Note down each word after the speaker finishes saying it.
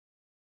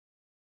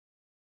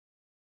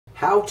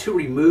how to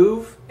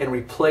remove and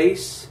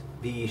replace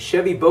the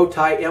Chevy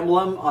Bowtie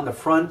emblem on the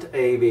front of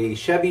a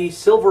Chevy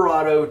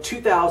Silverado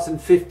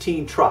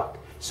 2015 truck.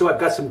 So I've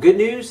got some good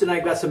news and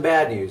I've got some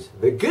bad news.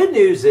 The good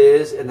news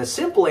is, and the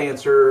simple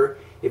answer,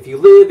 if you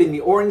live in the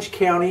Orange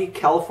County,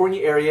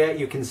 California area,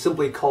 you can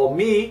simply call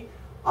me,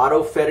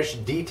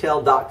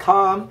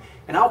 autofetishdetail.com,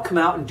 and I'll come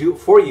out and do it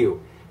for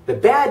you. The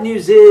bad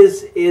news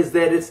is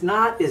that it's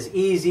not as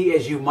easy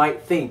as you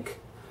might think.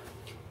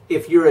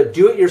 If you're a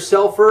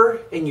do-it-yourselfer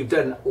and you've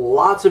done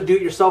lots of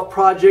do-it-yourself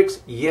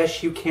projects,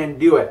 yes, you can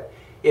do it.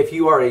 If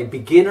you are a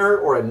beginner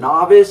or a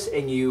novice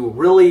and you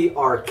really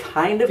are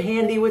kind of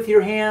handy with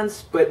your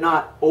hands, but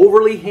not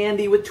overly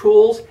handy with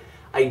tools,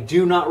 I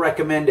do not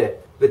recommend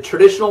it. The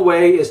traditional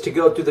way is to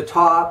go through the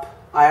top.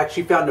 I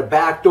actually found a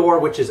back door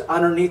which is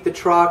underneath the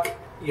truck.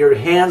 Your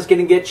hand's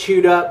gonna get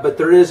chewed up, but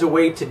there is a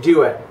way to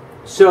do it.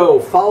 So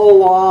follow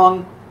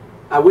along.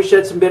 I wish I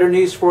had some better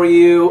news for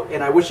you,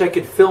 and I wish I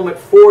could film it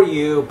for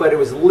you, but it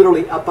was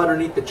literally up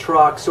underneath the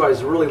truck, so I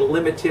was really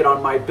limited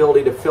on my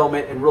ability to film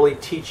it and really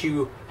teach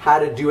you how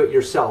to do it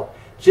yourself.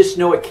 Just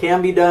know it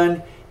can be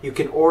done. You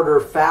can order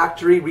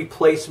factory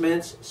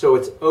replacements, so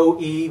it's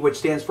OE, which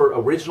stands for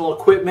original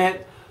equipment,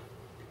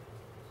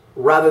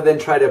 rather than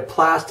try to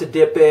plastic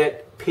dip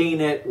it,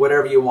 paint it,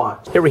 whatever you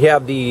want. Here we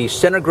have the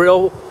center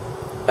grille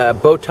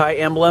bow tie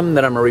emblem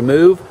that I'm going to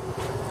remove.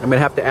 I'm going to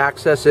have to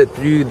access it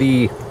through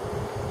the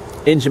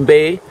engine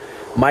bay.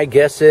 My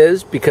guess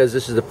is, because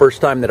this is the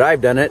first time that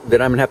I've done it,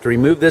 that I'm going to have to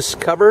remove this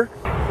cover.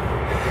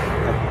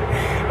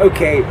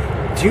 Okay,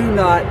 do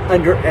not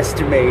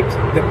underestimate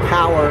the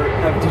power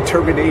of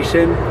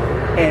determination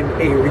and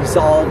a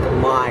resolved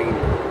mind.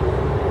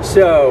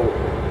 So,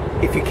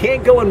 if you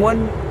can't go in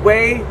one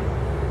way,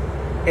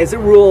 as a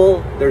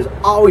rule, there's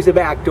always a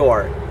back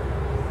door.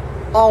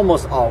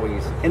 Almost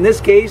always. In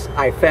this case,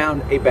 I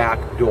found a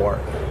back door.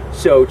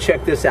 So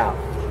check this out.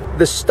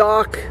 The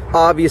stock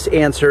obvious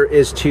answer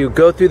is to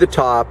go through the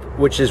top,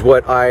 which is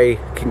what I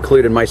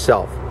concluded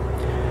myself.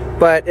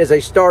 But as I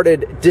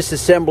started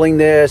disassembling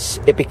this,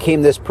 it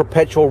became this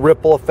perpetual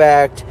ripple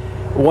effect.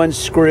 One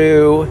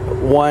screw,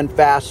 one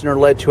fastener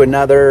led to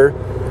another,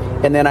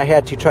 and then I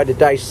had to try to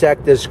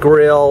dissect this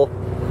grill.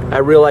 I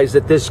realized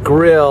that this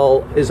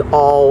grill is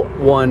all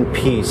one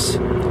piece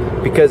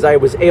because I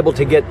was able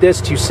to get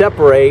this to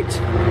separate,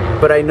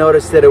 but I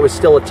noticed that it was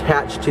still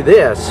attached to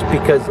this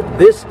because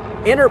this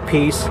inner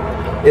piece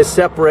is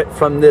separate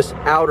from this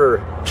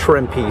outer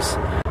trim piece.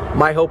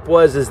 My hope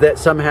is that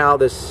somehow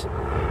this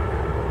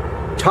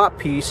top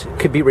piece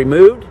could be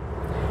removed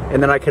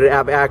and then I could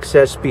have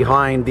access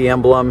behind the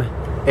emblem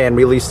and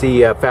release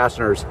the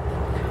fasteners.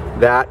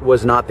 That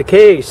was not the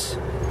case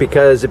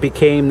because it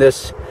became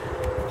this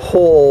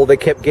hole that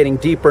kept getting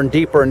deeper and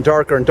deeper and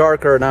darker,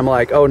 and I'm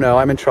like, oh no,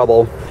 I'm in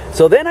trouble.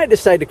 So then I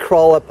decided to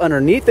crawl up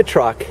underneath the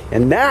truck,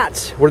 and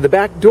that's where the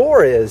back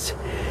door is.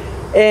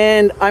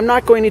 And I'm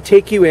not going to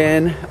take you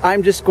in.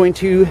 I'm just going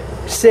to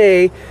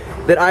say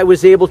that I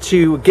was able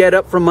to get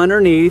up from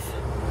underneath,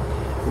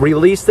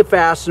 release the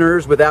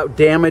fasteners without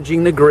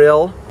damaging the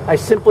grill. I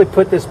simply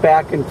put this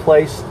back in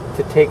place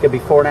to take a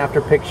before and after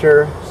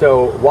picture.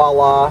 So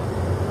voila,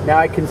 now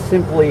I can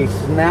simply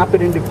snap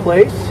it into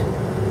place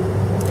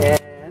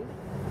and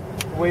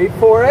wait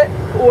for it,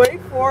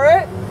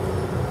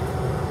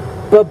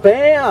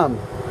 ba-bam,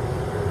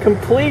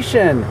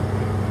 completion.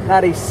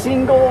 Not a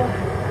single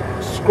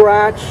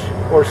scratch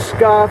or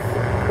scuff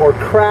or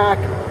crack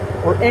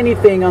or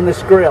anything on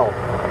this grill.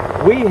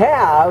 We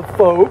have,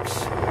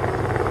 folks,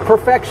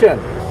 perfection.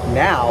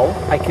 Now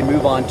I can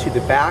move on to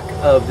the back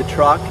of the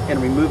truck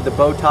and remove the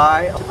bow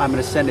tie. I'm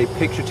going to send a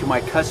picture to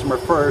my customer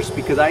first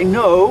because I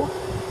know,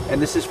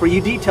 and this is for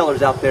you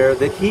detailers out there,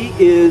 that he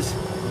is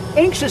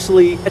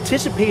anxiously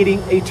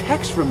anticipating a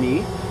text from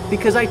me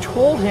because I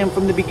told him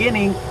from the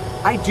beginning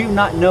I do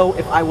not know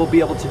if I will be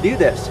able to do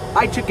this.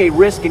 I took a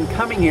risk in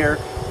coming here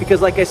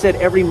because, like I said,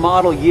 every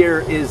model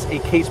year is a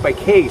case by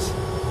case.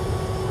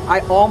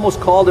 I almost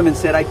called him and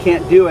said I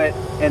can't do it,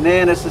 and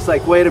then it's just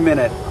like, wait a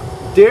minute,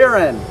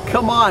 Darren,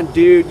 come on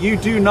dude, you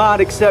do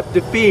not accept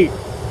defeat.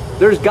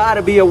 There's got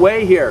to be a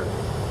way here.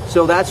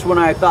 So that's when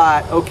I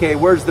thought, okay,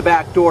 where's the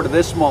back door to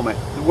this moment?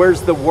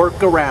 Where's the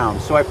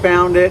workaround? So I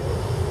found it.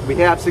 We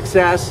have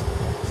success,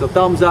 so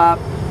thumbs up.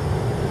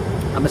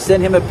 I'm gonna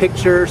send him a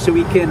picture so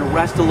he can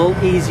rest a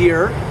little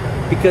easier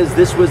because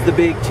this was the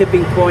big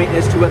tipping point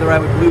as to whether I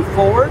would move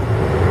forward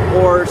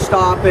or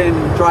stop and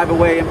drive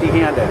away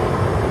empty-handed.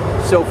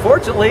 So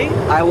fortunately,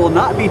 I will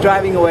not be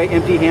driving away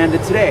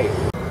empty-handed today.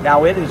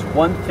 Now it is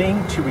one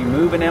thing to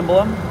remove an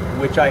emblem,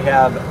 which I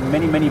have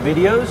many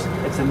videos.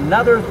 It's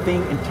another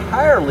thing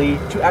entirely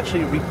to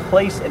actually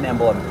replace an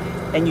emblem.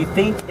 And you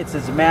think it's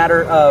a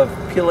matter of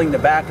peeling the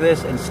back of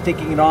this and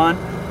sticking it on?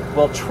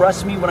 Well,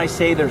 trust me when I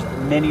say there's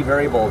many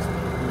variables.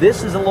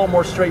 This is a little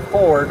more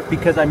straightforward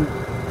because I'm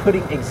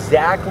putting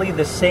exactly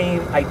the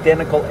same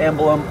identical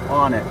emblem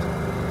on it.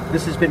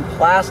 This has been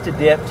plastic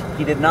dipped.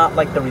 He did not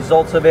like the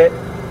results of it.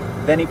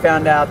 Then he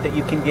found out that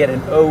you can get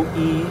an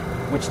OE,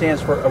 which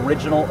stands for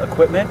original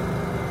equipment,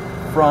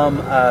 from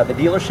the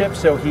dealership.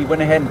 So he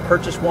went ahead and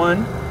purchased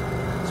one,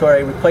 So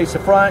I replaced the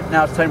front,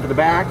 now it's time for the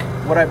back.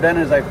 What I've done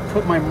is I've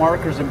put my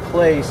markers in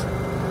place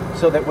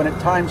so that when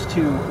it's times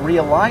to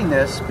realign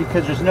this,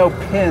 because there's no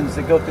pins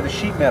that go through the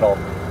sheet metal,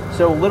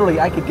 so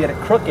literally I could get it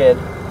crooked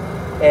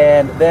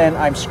and then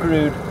I'm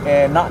screwed,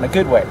 and not in a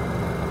good way.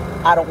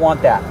 I don't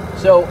want that.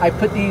 So I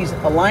put these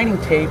aligning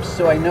tapes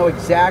so I know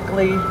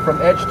exactly from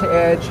edge to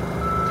edge,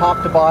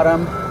 top to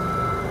bottom,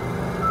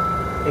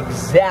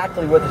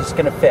 exactly where this is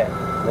going to fit.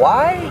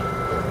 Why?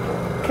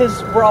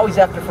 Because we're always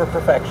after for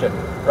perfection,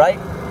 right?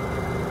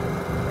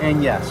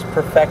 And yes,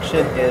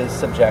 perfection is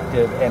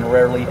subjective and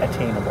rarely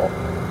attainable.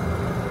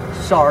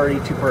 Sorry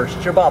to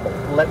burst your bubble.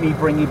 Let me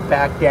bring you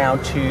back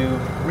down to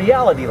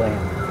reality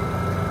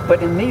land.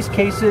 But in these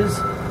cases,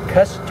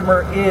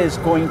 customer is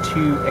going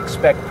to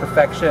expect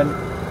perfection.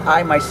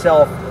 I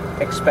myself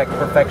expect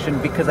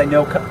perfection because I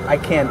know I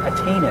can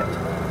attain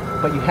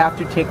it. But you have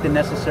to take the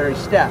necessary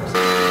steps.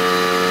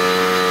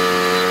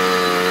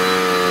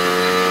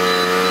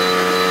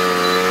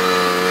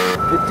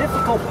 The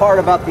difficult part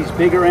about these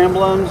bigger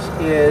emblems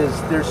is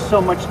there's so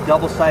much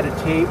double-sided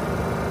tape,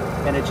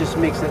 and it just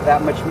makes it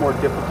that much more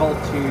difficult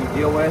to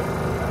deal with.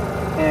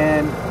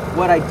 And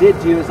what I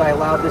did do is I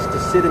allowed this to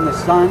sit in the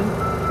sun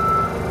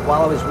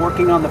while I was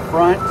working on the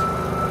front,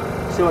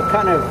 so it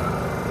kind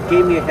of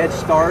gave me a head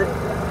start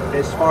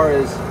as far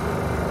as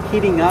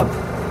heating up.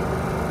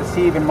 To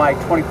see, even my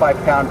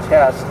 25-pound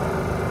test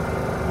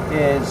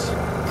is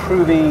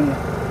proving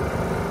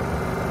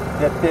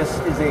that this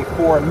is a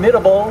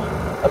formidable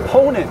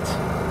opponent.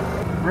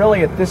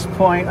 Really, at this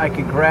point, I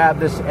could grab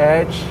this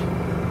edge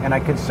and I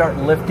could start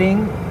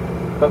lifting,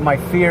 but my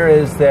fear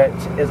is that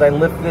as I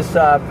lift this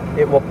up,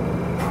 it will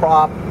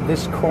prop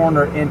this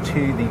corner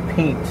into the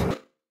paint.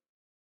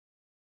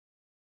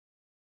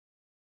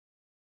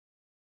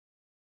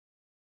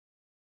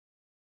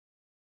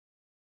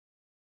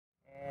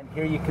 And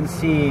here you can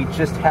see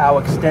just how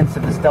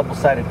extensive this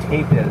double-sided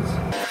tape is.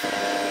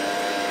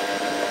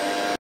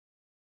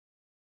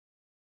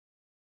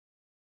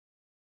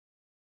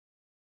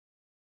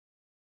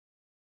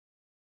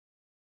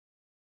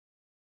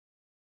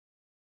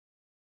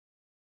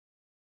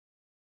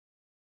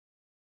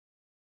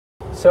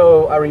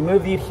 So I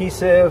removed the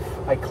adhesive,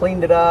 I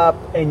cleaned it up,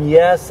 and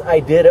yes,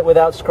 I did it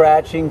without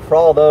scratching. For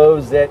all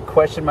those that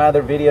question my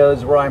other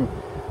videos where I'm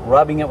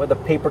rubbing it with a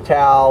paper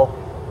towel,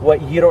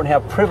 what you don't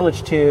have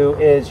privilege to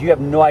is you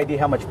have no idea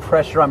how much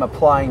pressure I'm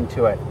applying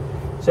to it.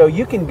 So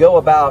you can go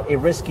about a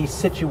risky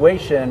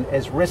situation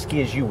as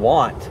risky as you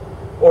want,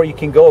 or you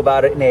can go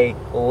about it in a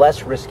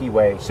less risky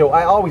way. So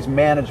I always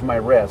manage my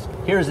risk.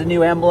 Here's the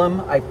new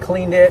emblem. I've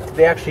cleaned it.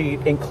 They actually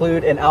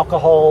include an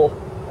alcohol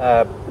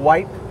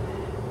wipe,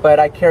 but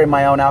I carry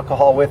my own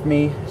alcohol with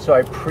me, so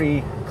I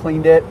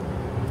pre-cleaned it.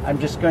 I'm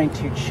just going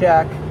to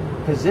check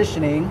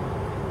positioning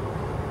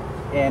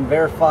and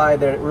verify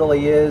that it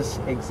really is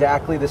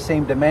exactly the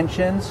same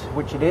dimensions,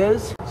 which it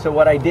is. So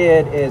what I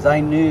did is I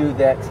knew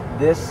that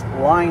this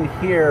line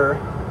here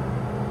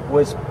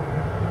was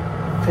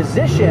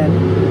positioned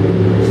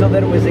so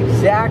that it was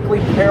exactly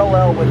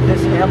parallel with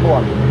this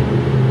emblem.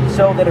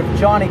 So that if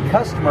Johnny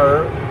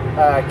customer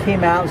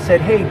came out and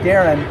said, "Hey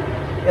Darren,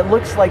 it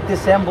looks like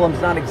this emblem's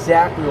not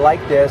exactly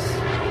like this,"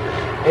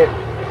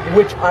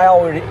 which I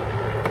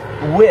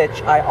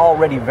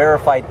already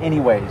verified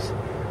anyways,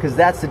 because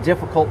that's the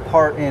difficult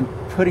part in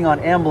putting on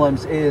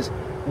emblems, is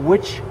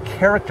which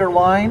character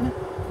line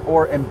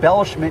or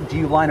embellishment do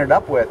you line it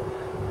up with?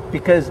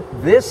 Because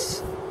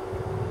this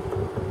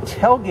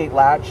tailgate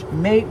latch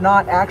may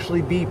not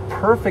actually be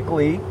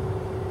perfectly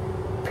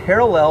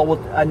parallel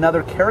with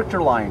another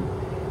character line.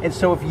 And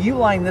so if you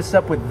line this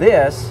up with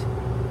this,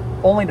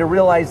 only to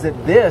realize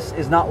that this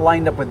is not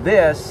lined up with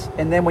this,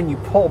 and then when you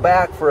pull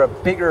back for a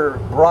bigger,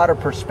 broader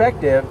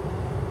perspective,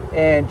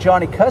 and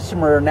Johnny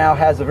customer now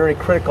has a very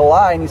critical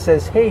eye and he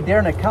says, "Hey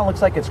Darren, it kind of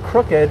looks like it's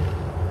crooked,"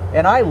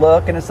 and I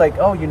look and it's like,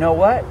 "Oh, you know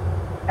what?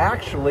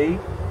 Actually,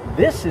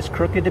 this is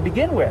crooked to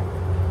begin with."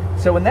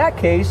 So in that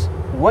case,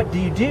 what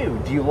do?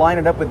 Do you line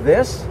it up with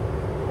this,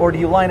 or do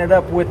you line it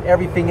up with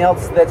everything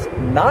else that's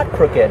not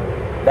crooked?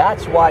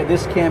 That's why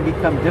this can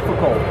become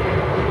difficult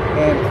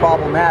and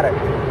problematic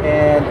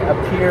and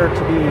appear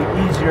to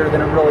be easier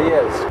than it really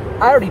is.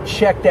 I already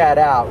checked that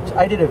out.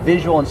 I did a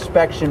visual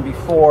inspection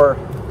before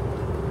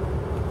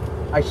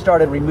I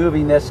started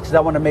removing this, because I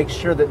want to make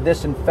sure that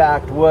this in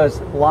fact was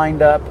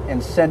lined up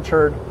and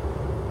centered,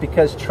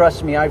 because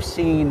trust me, I've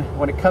seen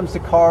when it comes to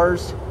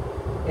cars,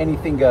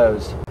 anything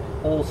goes.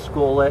 Old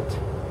school it,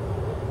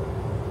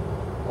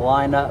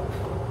 line up,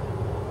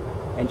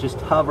 and just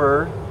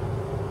hover,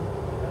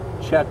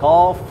 check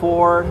all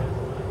 4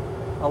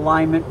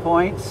 alignment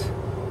points,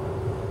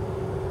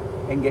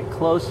 and get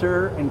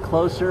closer and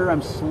closer.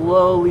 I'm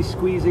slowly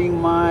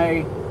squeezing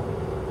my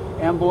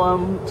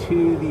emblem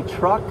to the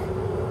truck,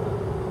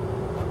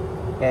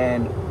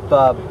 and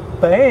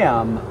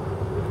ba-bam!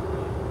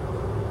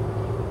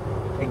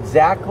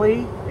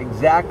 Exactly,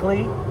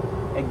 exactly,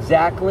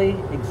 exactly,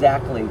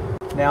 exactly.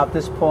 Now at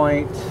this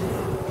point,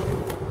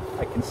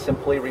 I can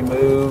simply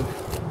remove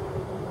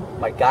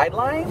my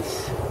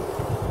guidelines.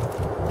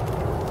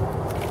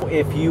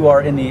 if you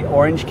are in the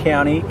Orange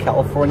County,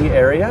 California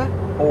area,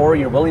 or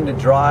you're willing to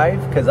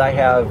drive, because I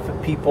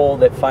have people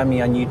that find me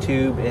on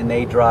YouTube and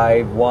they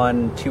drive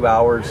 1-2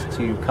 hours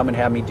to come and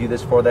have me do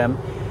this for them.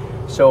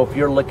 So if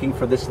you're looking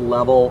for this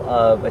level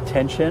of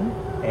attention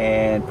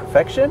and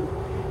perfection,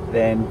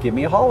 then give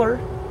me a holler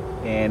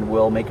and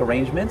we'll make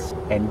arrangements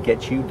and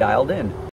get you dialed in.